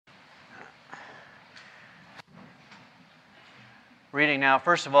Reading now,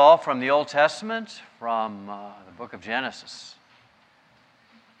 first of all, from the Old Testament, from the book of Genesis.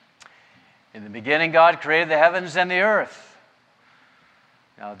 In the beginning, God created the heavens and the earth.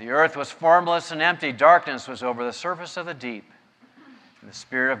 Now, the earth was formless and empty. Darkness was over the surface of the deep. And the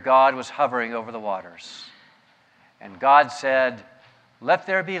Spirit of God was hovering over the waters. And God said, "Let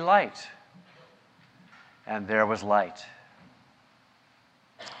there be light." And there was light.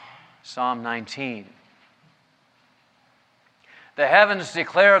 Psalm 19. The heavens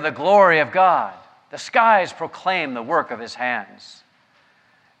declare the glory of God. The skies proclaim the work of His hands.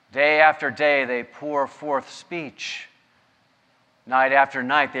 Day after day they pour forth speech. Night after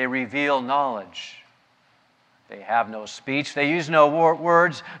night they reveal knowledge. They have no speech. They use no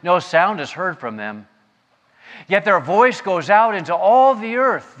words. No sound is heard from them. Yet their voice goes out into all the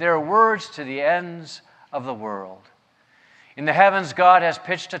earth, their words to the ends of the world. In the heavens, God has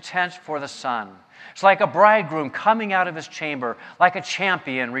pitched a tent for the sun. It's like a bridegroom coming out of his chamber, like a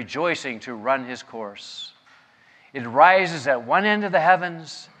champion rejoicing to run his course. It rises at one end of the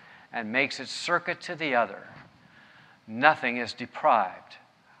heavens and makes its circuit to the other. Nothing is deprived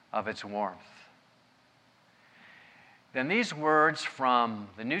of its warmth. Then these words from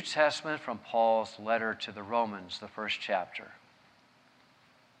the New Testament, from Paul's letter to the Romans, the first chapter.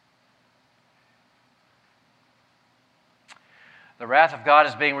 The wrath of God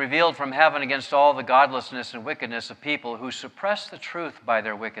is being revealed from heaven against all the godlessness and wickedness of people who suppress the truth by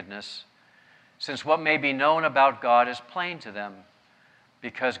their wickedness, since what may be known about God is plain to them,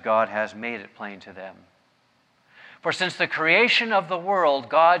 because God has made it plain to them. For since the creation of the world,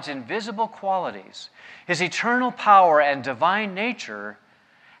 God's invisible qualities, His eternal power and divine nature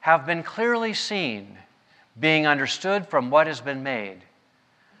have been clearly seen, being understood from what has been made,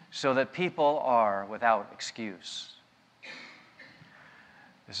 so that people are without excuse.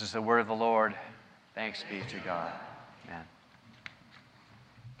 This is the word of the Lord. Thanks be to God. Amen.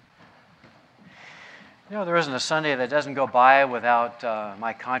 You know, there isn't a Sunday that doesn't go by without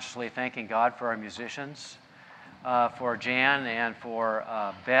my consciously thanking God for our musicians, for Jan and for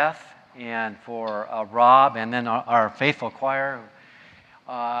Beth and for Rob, and then our faithful choir.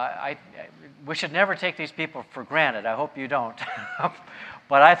 We should never take these people for granted. I hope you don't.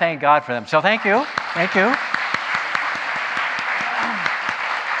 But I thank God for them. So thank you. Thank you.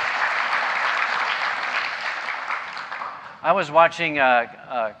 I was watching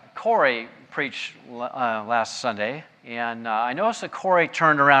Corey preach last Sunday, and I noticed that Corey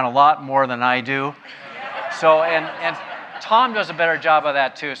turned around a lot more than I do. So, and Tom does a better job of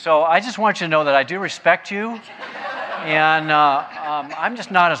that too. So I just want you to know that I do respect you, and I'm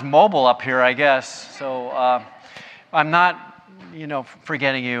just not as mobile up here, I guess. So I'm not,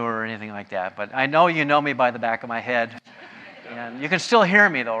 forgetting you or anything like that. But I know you know me by the back of my head, and you can still hear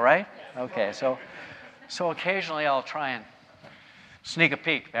me though, right? Okay, so occasionally I'll try and sneak a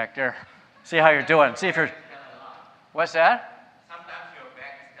peek back there, see how you're doing, see if you're. What's that? Sometimes your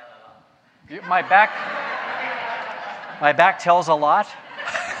back tells a lot. My back tells a lot.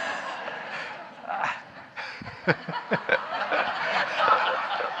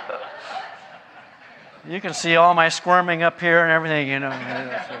 You can see all my squirming up here and everything,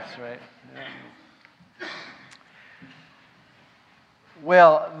 That's right. Yeah.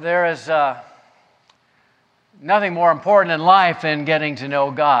 Well, there is nothing more important in life than getting to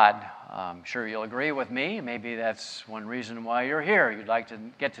know God. I'm sure you'll agree with me. Maybe that's one reason why you're here. You'd like to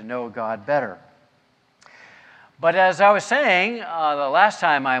get to know God better. But as I was saying, the last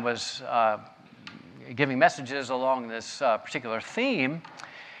time I was giving messages along this particular theme,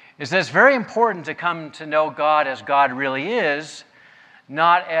 is that it's very important to come to know God as God really is,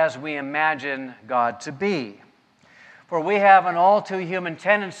 not as we imagine God to be. For we have an all too human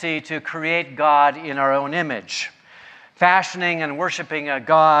tendency to create God in our own image, fashioning and worshiping a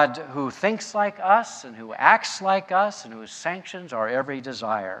God who thinks like us and who acts like us and who sanctions our every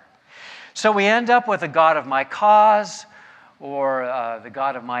desire. So we end up with the God of my cause, or the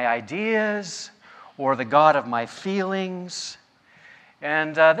God of my ideas, or the God of my feelings.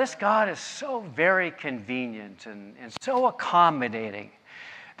 And this God is so very convenient and so accommodating.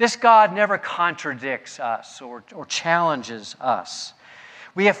 This God never contradicts us or challenges us.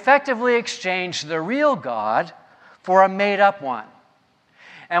 We effectively exchange the real God for a made-up one.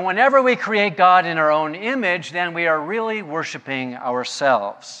 And whenever we create God in our own image, then we are really worshiping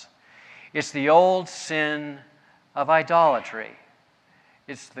ourselves. It's the old sin of idolatry.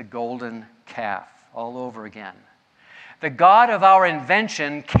 It's the golden calf all over again. The God of our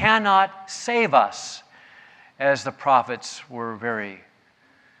invention cannot save us, as the prophets were very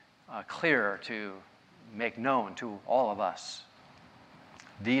clear to make known to all of us.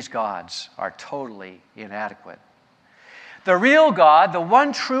 These gods are totally inadequate. The real God, the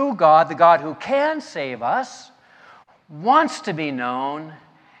one true God, the God who can save us, wants to be known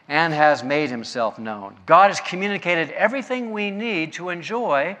and has made himself known. God has communicated everything we need to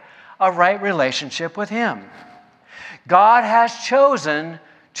enjoy a right relationship with him. God has chosen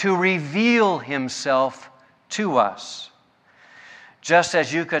to reveal himself to us. Just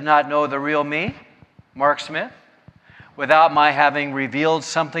as you could not know the real me, Mark Smith, without my having revealed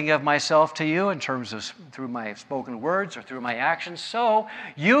something of myself to you in terms of through my spoken words or through my actions, so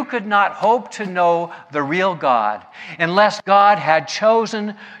you could not hope to know the real God unless God had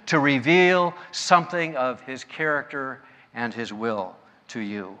chosen to reveal something of his character and his will to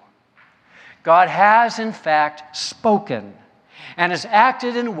you. God has, in fact, spoken and has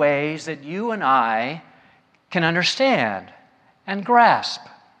acted in ways that you and I can understand and grasp.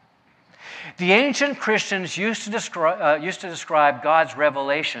 The ancient Christians used to describe God's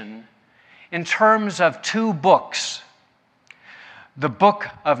revelation in terms of two books. The book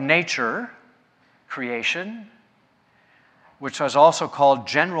of nature, creation, which was also called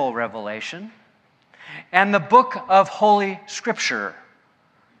general revelation, and the book of Holy Scripture,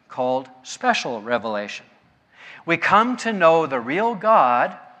 called special revelation. We come to know the real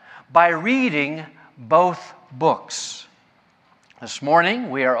God by reading both books. This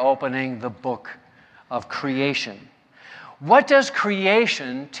morning, we are opening the book of creation. What does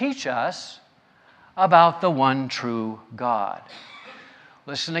creation teach us about the one true God?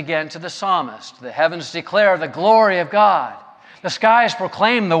 Listen again to the psalmist. The heavens declare the glory of God. The skies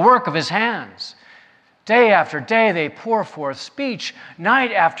proclaim the work of his hands. Day after day they pour forth speech.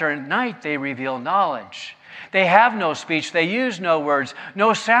 Night after night they reveal knowledge. They have no speech. They use no words.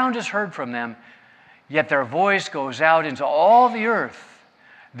 No sound is heard from them. Yet their voice goes out into all the earth,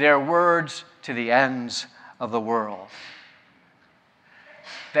 their words to the ends of the world.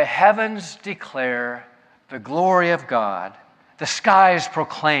 The heavens declare the glory of God. The skies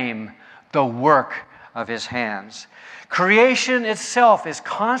proclaim the work of his hands. Creation itself is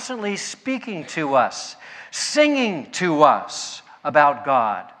constantly speaking to us, singing to us about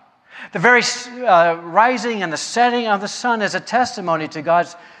God. The very rising and the setting of the sun is a testimony to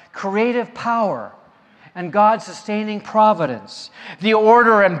God's creative power and God's sustaining providence. The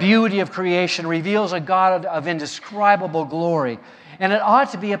order and beauty of creation reveals a God of indescribable glory, and it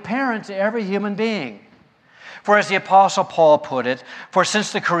ought to be apparent to every human being. For as the Apostle Paul put it, for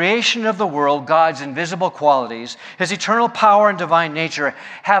since the creation of the world, God's invisible qualities, his eternal power and divine nature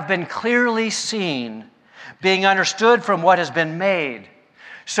have been clearly seen, being understood from what has been made,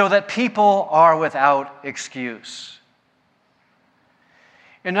 so that people are without excuse.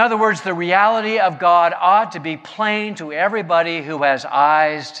 In other words, the reality of God ought to be plain to everybody who has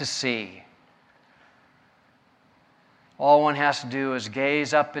eyes to see. All one has to do is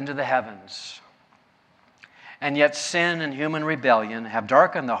gaze up into the heavens. And yet sin and human rebellion have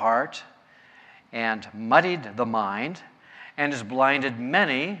darkened the heart and muddied the mind and has blinded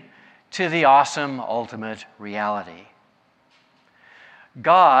many to the awesome ultimate reality.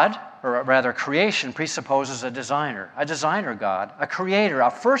 God, or rather creation, presupposes a designer God, a creator,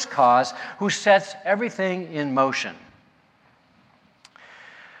 a first cause who sets everything in motion.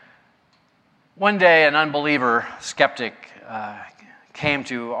 One day, an unbeliever skeptic came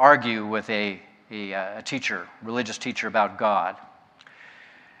to argue with a teacher, religious teacher, about God.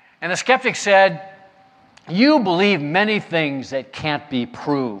 And the skeptic said, "You believe many things that can't be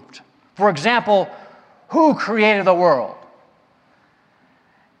proved. For example, who created the world?"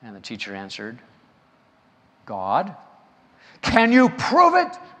 And the teacher answered, "God." "Can you prove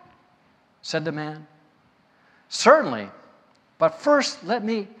it?" said the man. "Certainly, but first let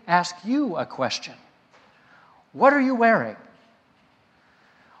me ask you a question. What are you wearing?"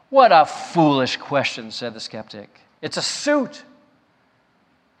 "What a foolish question," said the skeptic. "It's a suit."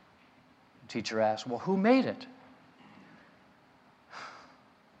 The teacher asked, "Well, who made it?"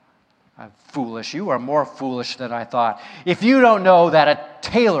 "Foolish. You are more foolish than I thought. If you don't know that a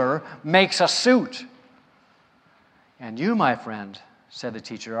tailor makes a suit." "And you, my friend," said the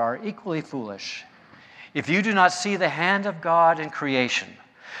teacher, "are equally foolish if you do not see the hand of God in creation.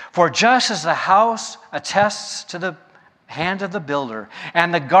 For just as the house attests to the hand of the builder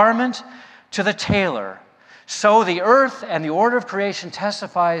and the garment to the tailor, so the earth and the order of creation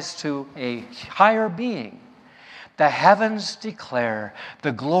testifies to a higher being. The heavens declare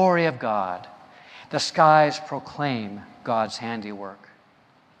the glory of God. The skies proclaim God's handiwork."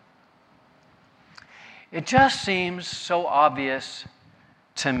 It just seems so obvious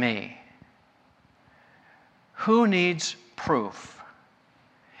to me. Who needs proof?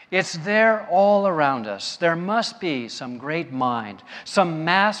 It's there all around us. There must be some great mind, some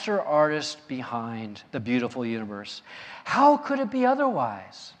master artist behind the beautiful universe. How could it be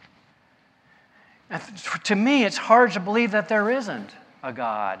otherwise? To me, it's hard to believe that there isn't a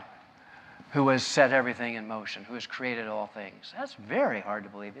God who has set everything in motion, who has created all things. That's very hard to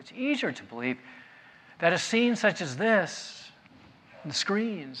believe. It's easier to believe that a scene such as this, the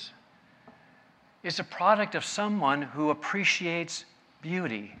screens, is a product of someone who appreciates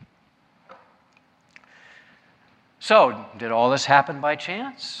beauty. So, did all this happen by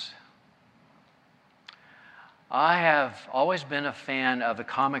chance? I have always been a fan of the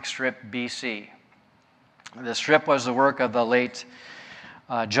comic strip BC. The strip was the work of the late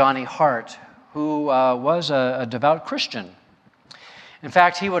Johnny Hart, who was a devout Christian. In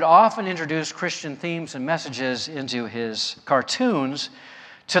fact, he would often introduce Christian themes and messages into his cartoons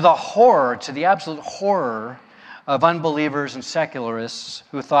to the absolute horror of unbelievers and secularists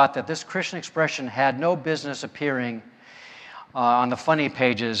who thought that this Christian expression had no business appearing on the funny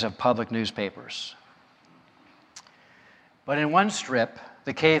pages of public newspapers. But in one strip,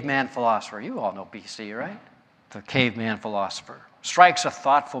 the caveman philosopher, you all know BC, right? The caveman philosopher strikes a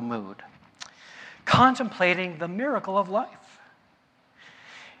thoughtful mood, contemplating the miracle of life.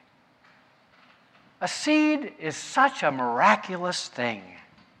 A seed is such a miraculous thing.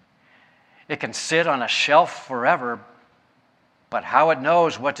 It can sit on a shelf forever, but how it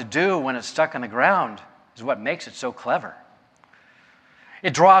knows what to do when it's stuck in the ground is what makes it so clever.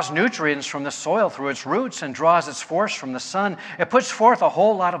 It draws nutrients from the soil through its roots and draws its force from the sun. It puts forth a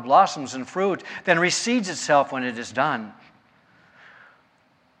whole lot of blossoms and fruit, then reseeds itself when it is done.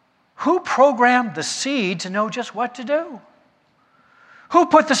 Who programmed the seed to know just what to do? Who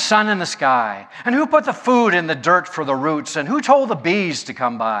put the sun in the sky? And who put the food in the dirt for the roots? And who told the bees to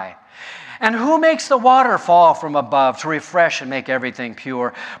come by? And who makes the water fall from above to refresh and make everything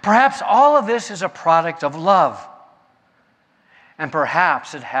pure? Perhaps all of this is a product of love. And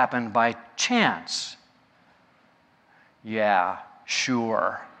perhaps it happened by chance. Yeah,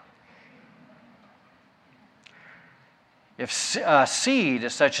 sure. If a seed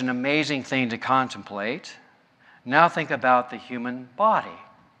is such an amazing thing to contemplate, now think about the human body.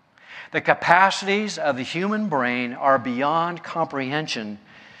 The capacities of the human brain are beyond comprehension.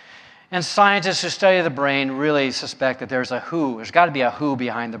 And scientists who study the brain really suspect that there's got to be a who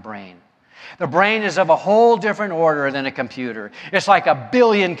behind the brain. The brain is of a whole different order than a computer. It's like 1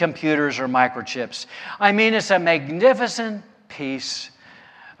 billion computers or microchips. I mean, it's a magnificent piece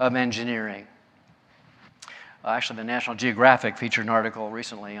of engineering. Actually, the National Geographic featured an article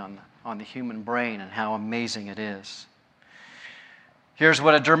recently on the human brain and how amazing it is. Here's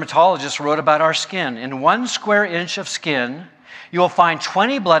what a dermatologist wrote about our skin. In 1 square inch of skin, you will find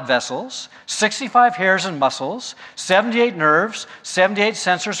 20 blood vessels, 65 hairs and muscles, 78 nerves, 78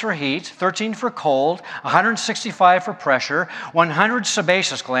 sensors for heat, 13 for cold, 165 for pressure, 100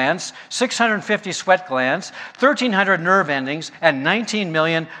 sebaceous glands, 650 sweat glands, 1,300 nerve endings, and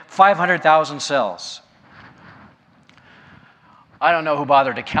 19,500,000 cells. I don't know who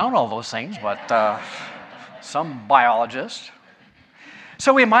bothered to count all those things, but some biologist.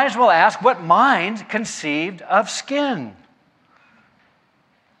 So we might as well ask, what mind conceived of skin?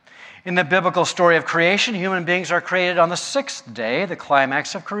 In the biblical story of creation, human beings are created on the 6th day, the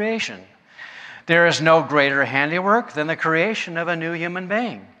climax of creation. There is no greater handiwork than the creation of a new human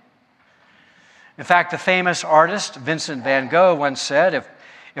being. In fact, the famous artist Vincent van Gogh once said,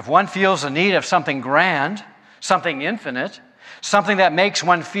 if one feels the need of something grand, something infinite, something that makes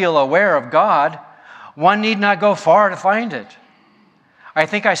one feel aware of God, one need not go far to find it. I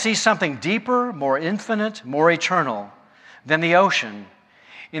think I see something deeper, more infinite, more eternal than the ocean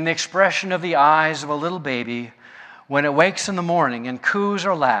in the expression of the eyes of a little baby when it wakes in the morning and coos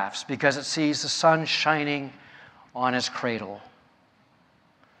or laughs because it sees the sun shining on its cradle.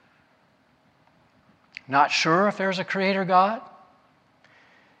 Not sure if there's a creator God?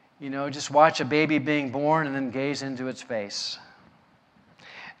 Just watch a baby being born and then gaze into its face.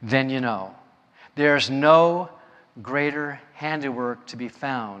 Then you know. There's no greater handiwork to be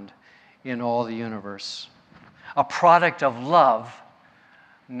found in all the universe. A product of love,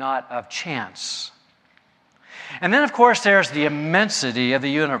 not of chance. And then, of course, there's the immensity of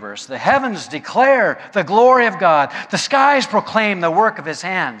the universe. The heavens declare the glory of God. The skies proclaim the work of His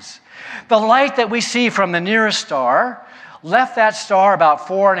hands. The light that we see from the nearest star left that star about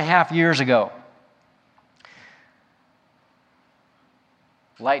 4.5 years ago.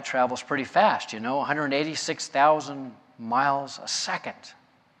 Light travels pretty fast, 186,000 miles a second.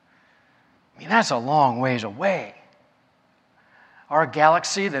 That's a long ways away. Our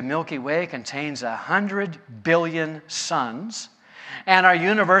galaxy, the Milky Way, contains 100 billion suns, And our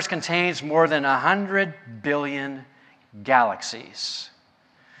universe contains more than 100 billion galaxies.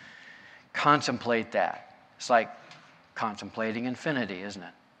 Contemplate that. It's like contemplating infinity, isn't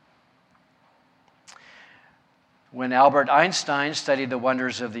it? When Albert Einstein studied the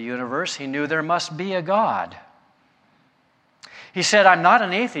wonders of the universe, he knew there must be a God. He said, "I'm not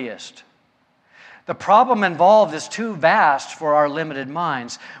an atheist. The problem involved is too vast for our limited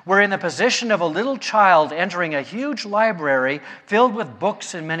minds. We're in the position of a little child entering a huge library filled with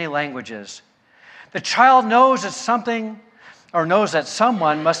books in many languages. The child knows that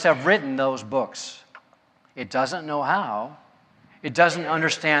someone must have written those books. It doesn't know how. It doesn't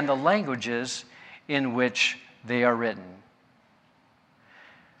understand the languages in which they are written."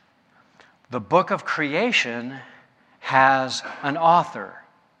 The book of creation has an author,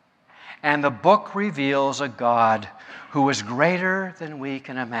 and the book reveals a God who is greater than we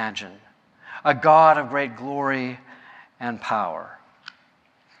can imagine, a God of great glory and power.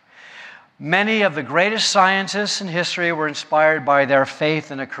 Many of the greatest scientists in history were inspired by their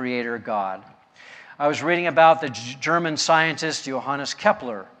faith in a creator God. I was reading about the German scientist Johannes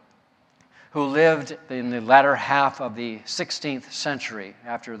Kepler, who lived in the latter half of the 16th century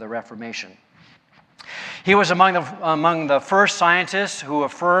after the Reformation. He was among the first scientists who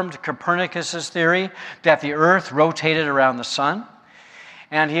affirmed Copernicus' theory that the earth rotated around the sun,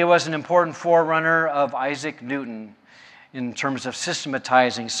 and he was an important forerunner of Isaac Newton in terms of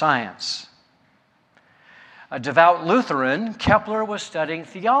systematizing science. A devout Lutheran, Kepler was studying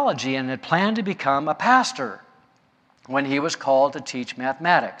theology and had planned to become a pastor when he was called to teach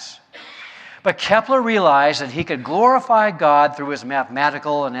mathematics. But Kepler realized that he could glorify God through his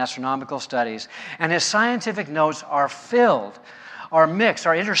mathematical and astronomical studies, and his scientific notes are filled, are mixed,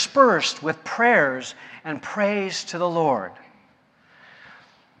 are interspersed with prayers and praise to the Lord.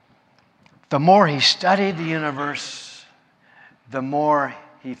 The more he studied the universe, the more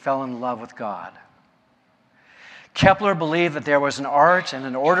he fell in love with God. Kepler believed that there was an art and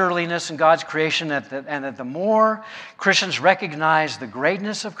an orderliness in God's creation, and that the more Christians recognized the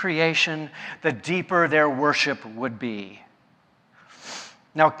greatness of creation, the deeper their worship would be.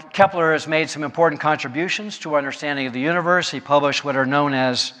 Now, Kepler has made some important contributions to our understanding of the universe. He published what are known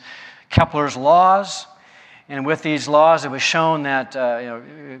as Kepler's laws, and with these laws, it was shown that,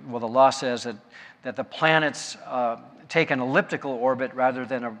 the law says that the planets take an elliptical orbit rather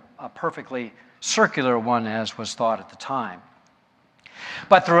than a perfectly circular one, as was thought at the time.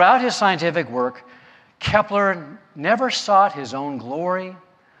 But throughout his scientific work, Kepler never sought his own glory,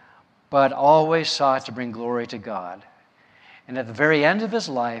 but always sought to bring glory to God. And at the very end of his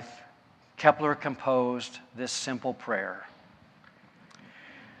life, Kepler composed this simple prayer: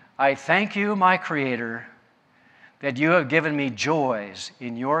 "I thank you, my Creator, that you have given me joys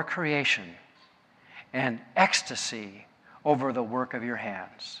in your creation and ecstasy over the work of your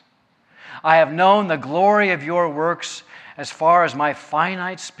hands. I have known the glory of your works as far as my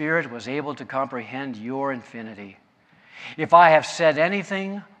finite spirit was able to comprehend your infinity. If I have said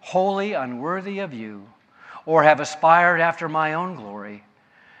anything wholly unworthy of you, or have aspired after my own glory,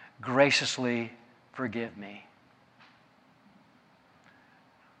 graciously forgive me."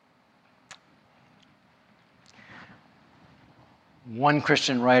 One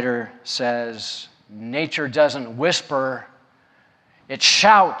Christian writer says, "Nature doesn't whisper, it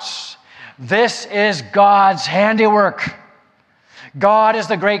shouts. This is God's handiwork. God is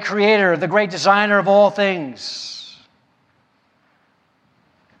the great creator, the great designer of all things."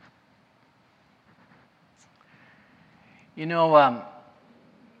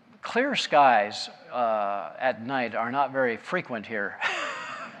 Clear skies at night are not very frequent here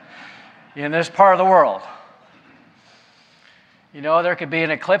in this part of the world. There could be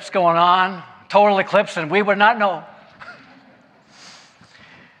an eclipse going on, total eclipse, and we would not know.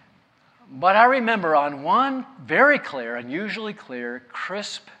 But I remember on one very clear, unusually clear,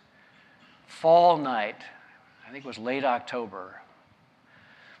 crisp fall night, I think it was late October,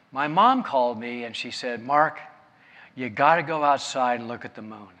 my mom called me and she said, "Mark, you got to go outside and look at the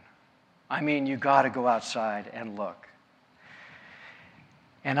moon. I mean, you got to go outside and look."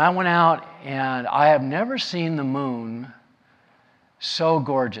 And I went out, and I have never seen the moon so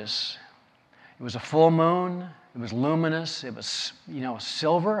gorgeous. It was a full moon. It was luminous. It was,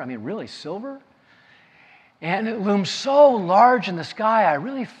 silver. I mean, really silver. And it loomed so large in the sky, I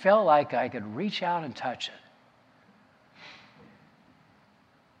really felt like I could reach out and touch it.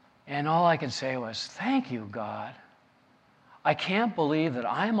 And all I could say was, "Thank you, God. I can't believe that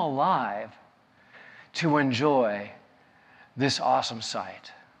I'm alive to enjoy this awesome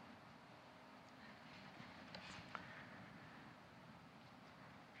sight."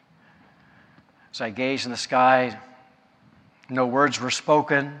 As I gazed in the sky, No words were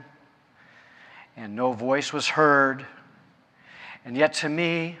spoken, and no voice was heard. And yet to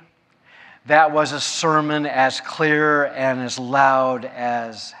me, that was a sermon as clear and as loud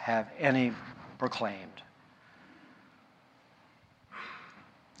as have any proclaimed.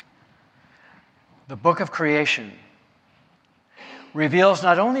 The book of creation reveals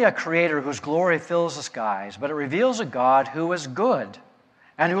not only a creator whose glory fills the skies, but it reveals a God who is good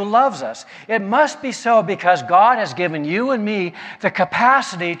and who loves us. It must be so because God has given you and me the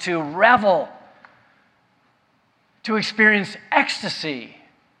capacity to revel, to experience ecstasy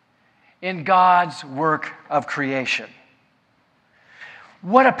in God's work of creation.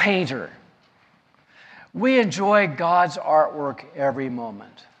 What a painter. We enjoy God's artwork every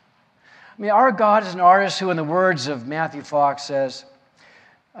moment. I mean, our God is an artist who, in the words of Matthew Fox, says,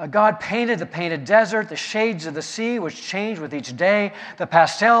 God painted the painted desert, the shades of the sea, which change with each day, the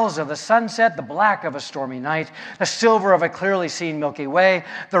pastels of the sunset, the black of a stormy night, the silver of a clearly seen Milky Way,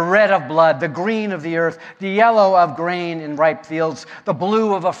 the red of blood, the green of the earth, the yellow of grain in ripe fields, the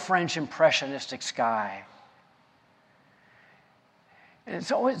blue of a French impressionistic sky. And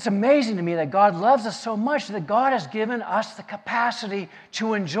so it's amazing to me that God loves us so much that God has given us the capacity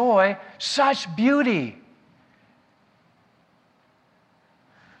to enjoy such beauty.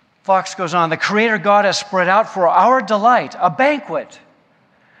 Fox goes on, the Creator God has spread out for our delight a banquet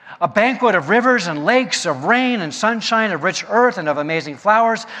of rivers and lakes, of rain and sunshine, of rich earth and of amazing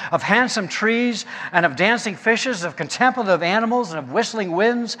flowers, of handsome trees and of dancing fishes, of contemplative animals and of whistling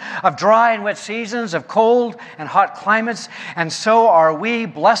winds, of dry and wet seasons, of cold and hot climates. And so are we,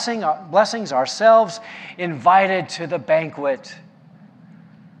 blessings ourselves, invited to the banquet.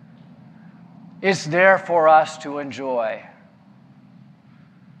 It's there for us to enjoy.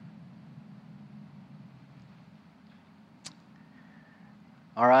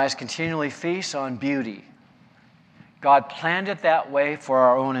 Our eyes continually feast on beauty. God planned it that way for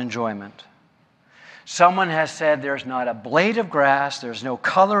our own enjoyment. Someone has said there's not a blade of grass, there's no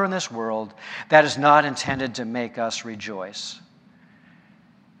color in this world that is not intended to make us rejoice.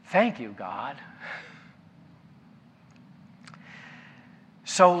 Thank you, God.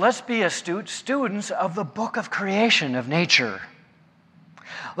 So let's be astute students of the book of creation, of nature.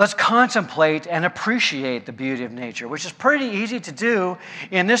 Let's contemplate and appreciate the beauty of nature, which is pretty easy to do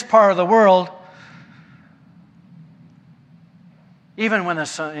in this part of the world, even when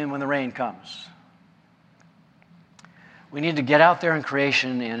the rain comes. We need to get out there in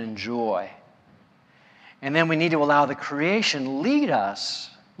creation and enjoy. And then we need to allow the creation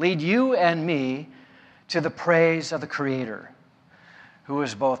lead you and me to the praise of the Creator, who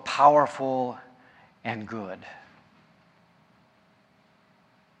is both powerful and good.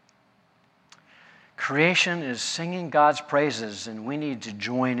 Creation is singing God's praises, and we need to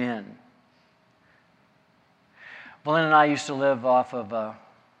join in. Belinda and I used to live off of,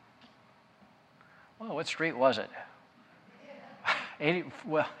 what street was it?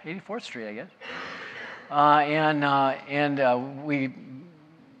 84th Street, I guess. And we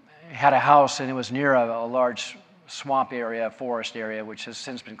had a house, and it was near a large swamp area, forest area, which has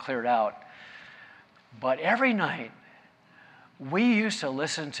since been cleared out. But every night, we used to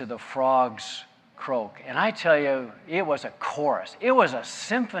listen to the frogs croak. And I tell you, it was a chorus. It was a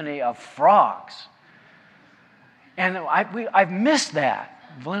symphony of frogs. And I've missed that.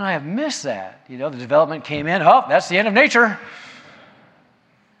 Glenn and I have missed that. You know, the development came in. Oh, that's the end of nature.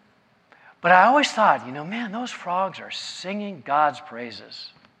 But I always thought, man, those frogs are singing God's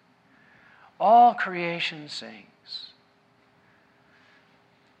praises. All creation sings.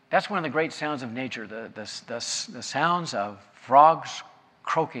 That's one of the great sounds of nature, the sounds of frogs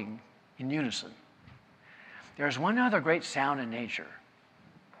croaking in unison. There's one other great sound in nature,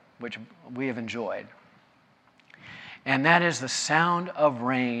 which we have enjoyed, and that is the sound of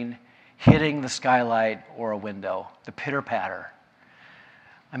rain hitting the skylight or a window, the pitter-patter.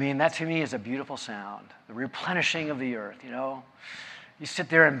 I mean, that to me is a beautiful sound, the replenishing of the earth, You sit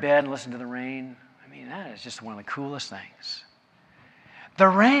there in bed and listen to the rain. I mean, that is just one of the coolest things. The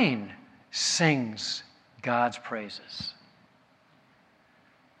rain sings God's praises.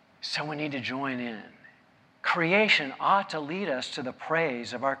 So we need to join in. Creation ought to lead us to the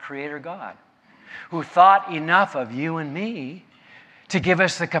praise of our Creator God, who thought enough of you and me to give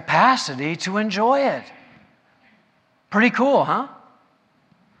us the capacity to enjoy it. Pretty cool, huh?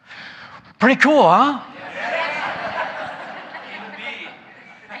 Pretty cool, huh?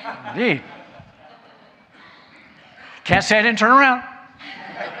 Indeed. Can't say I didn't turn around.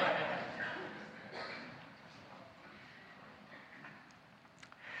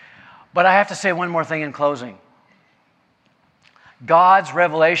 But I have to say one more thing in closing. God's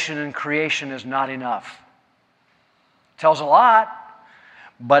revelation in creation is not enough tells a lot,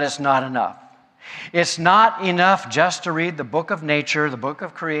 but it's not enough. It's not enough just to read the book of nature, the book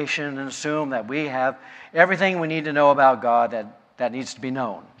of creation, and assume that we have everything we need to know about God that needs to be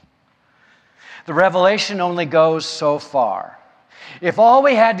known. The revelation only goes so far. If all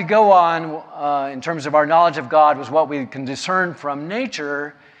we had to go on in terms of our knowledge of God was what we can discern from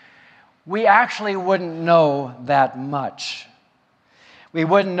nature, we actually wouldn't know that much. We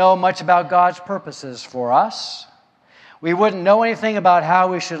wouldn't know much about God's purposes for us. We wouldn't know anything about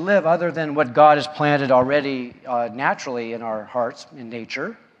how we should live other than what God has planted already naturally in our hearts, in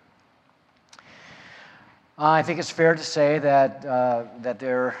nature. I think it's fair to say that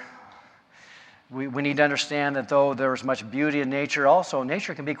we need to understand that though there's much beauty in nature, also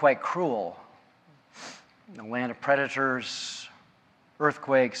nature can be quite cruel. A land of predators,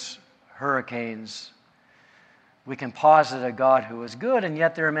 earthquakes, hurricanes. We can posit a God who is good, and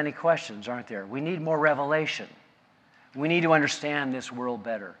yet there are many questions, aren't there? We need more revelation. We need to understand this world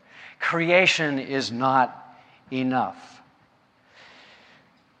better. Creation is not enough.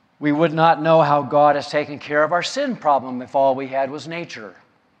 We would not know how God has taken care of our sin problem if all we had was nature.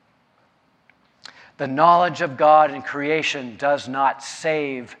 The knowledge of God in creation does not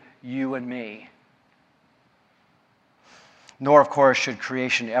save you and me. Nor, of course, should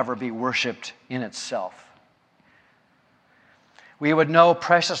creation ever be worshipped in itself. We would know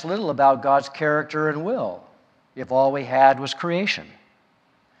precious little about God's character and will if all we had was creation.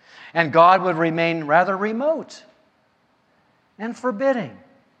 And God would remain rather remote and forbidding.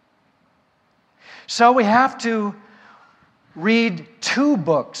 So we have to read 2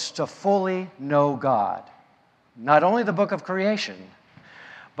 books to fully know God. Not only the book of creation,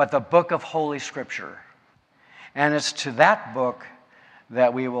 but the book of Holy Scripture. And it's to that book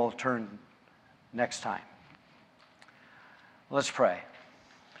that we will turn next time. Let's pray.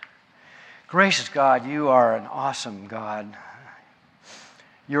 Gracious God, you are an awesome God.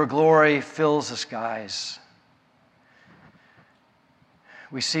 Your glory fills the skies.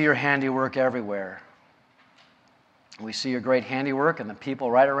 We see your handiwork everywhere. We see your great handiwork in the people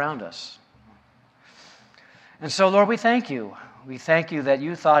right around us. And so, Lord, we thank you. We thank you that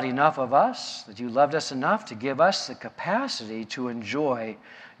you thought enough of us, that you loved us enough to give us the capacity to enjoy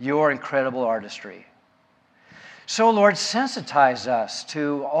your incredible artistry. So, Lord, sensitize us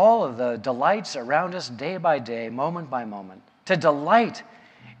to all of the delights around us day by day, moment by moment, to delight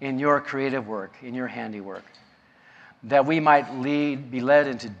in your creative work, in your handiwork, that we might be led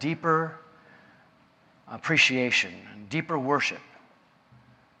into deeper appreciation and deeper worship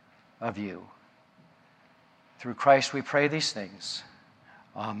of you. Through Christ we pray these things.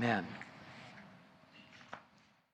 Amen.